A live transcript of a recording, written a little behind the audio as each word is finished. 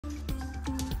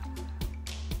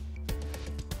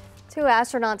Two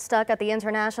astronauts stuck at the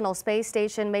International Space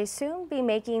Station may soon be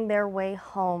making their way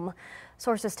home.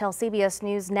 Sources tell CBS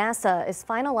News NASA is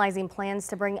finalizing plans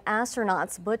to bring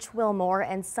astronauts Butch Wilmore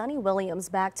and Suni Williams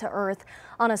back to Earth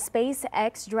on a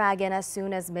SpaceX Dragon as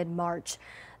soon as mid-March.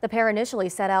 The pair initially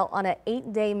set out on an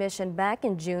 8-day mission back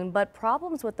in June, but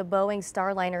problems with the Boeing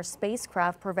Starliner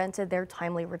spacecraft prevented their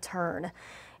timely return.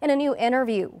 In a new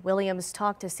interview, Williams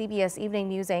talked to CBS Evening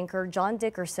News anchor John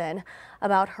Dickerson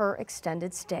about her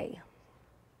extended stay.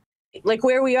 Like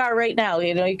where we are right now,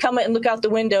 you come and look out the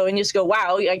window and you just go,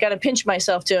 wow, I got to pinch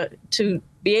myself to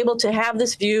be able to have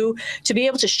this view, to be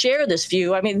able to share this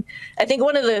view. I mean, I think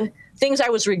one of the things I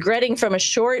was regretting from a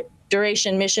short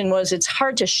duration mission was it's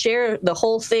hard to share the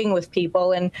whole thing with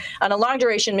people. And on a long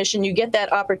duration mission, you get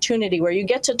that opportunity where you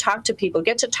get to talk to people,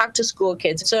 get to talk to school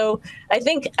kids. So I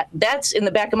think that's in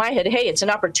the back of my head. Hey, it's an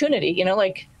opportunity,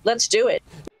 like, let's do it.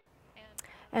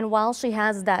 And while she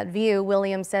has that view,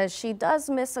 Williams says she does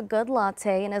miss a good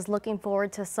latte and is looking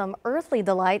forward to some earthly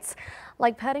delights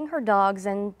like petting her dogs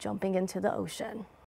and jumping into the ocean.